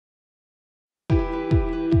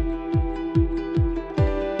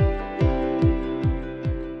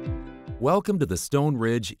Welcome to the Stone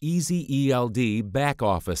Ridge EZ-ELD back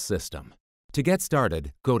office system. To get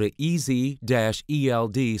started, go to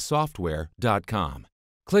EZ-ELDsoftware.com.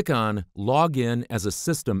 Click on Log in as a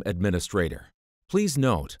System Administrator. Please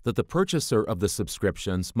note that the purchaser of the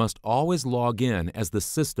subscriptions must always log in as the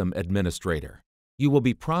System Administrator. You will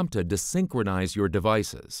be prompted to synchronize your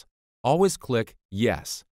devices. Always click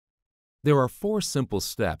Yes. There are 4 simple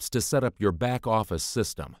steps to set up your back office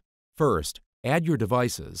system. First, add your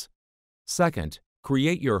devices. Second,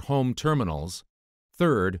 create your home terminals.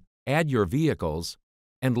 Third, add your vehicles.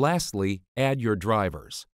 And lastly, add your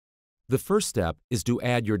drivers. The first step is to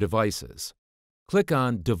add your devices. Click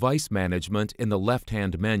on Device Management in the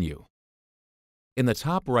left-hand menu. In the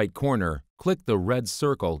top right corner, click the red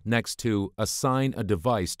circle next to Assign a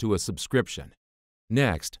device to a subscription.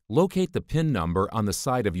 Next, locate the PIN number on the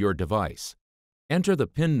side of your device. Enter the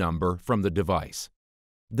PIN number from the device.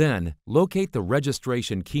 Then, locate the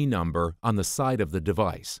registration key number on the side of the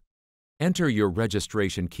device. Enter your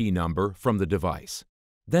registration key number from the device.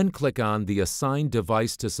 Then click on the Assign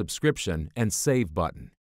Device to Subscription and Save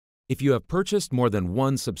button. If you have purchased more than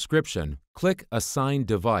one subscription, click Assign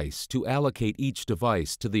Device to allocate each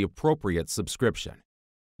device to the appropriate subscription.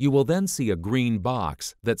 You will then see a green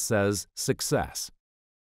box that says Success.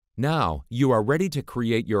 Now, you are ready to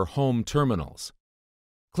create your home terminals.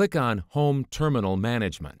 Click on Home Terminal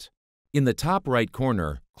Management. In the top right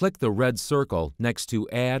corner, click the red circle next to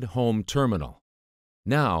Add Home Terminal.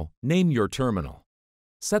 Now, name your terminal.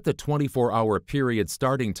 Set the 24-hour period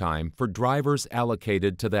starting time for drivers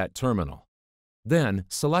allocated to that terminal. Then,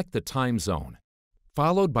 select the time zone,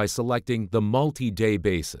 followed by selecting the multi-day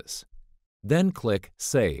basis. Then click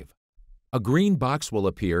Save. A green box will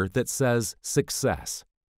appear that says Success.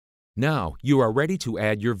 Now, you are ready to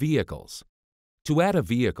add your vehicles. To add a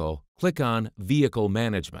vehicle, click on Vehicle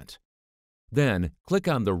Management. Then, click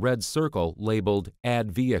on the red circle labeled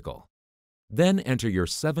Add Vehicle. Then enter your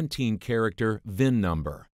 17-character VIN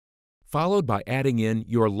number, followed by adding in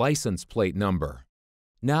your license plate number.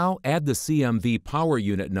 Now add the CMV power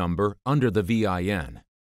unit number under the VIN.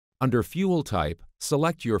 Under Fuel Type,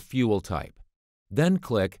 select your fuel type. Then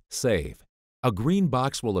click Save. A green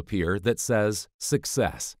box will appear that says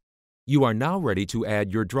Success. You are now ready to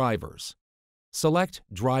add your drivers. Select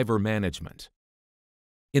Driver Management.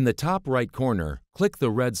 In the top right corner, click the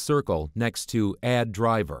red circle next to Add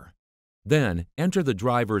Driver. Then, enter the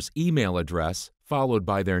driver's email address followed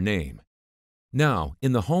by their name. Now,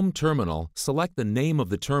 in the Home Terminal, select the name of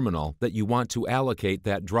the terminal that you want to allocate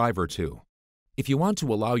that driver to. If you want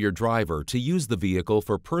to allow your driver to use the vehicle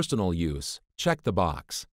for personal use, check the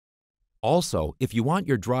box. Also, if you want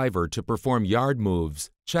your driver to perform yard moves,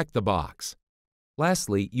 check the box.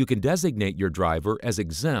 Lastly, you can designate your driver as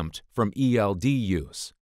exempt from ELD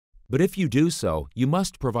use. But if you do so, you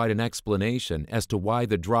must provide an explanation as to why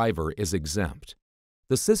the driver is exempt.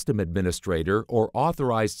 The system administrator or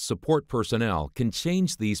authorized support personnel can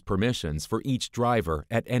change these permissions for each driver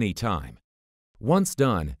at any time. Once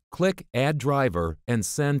done, click Add Driver and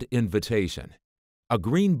Send Invitation. A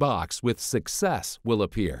green box with Success will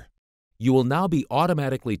appear. You will now be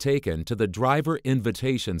automatically taken to the driver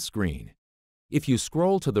invitation screen. If you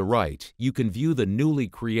scroll to the right, you can view the newly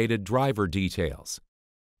created driver details.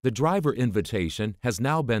 The driver invitation has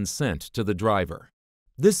now been sent to the driver.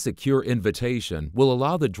 This secure invitation will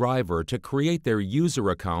allow the driver to create their user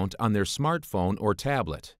account on their smartphone or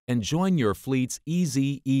tablet and join your fleet's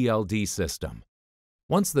EZ-ELD system.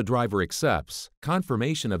 Once the driver accepts,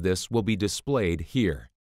 confirmation of this will be displayed here.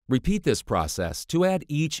 Repeat this process to add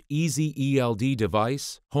each EZ-ELD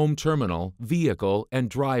device, home terminal, vehicle, and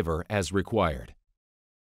driver as required.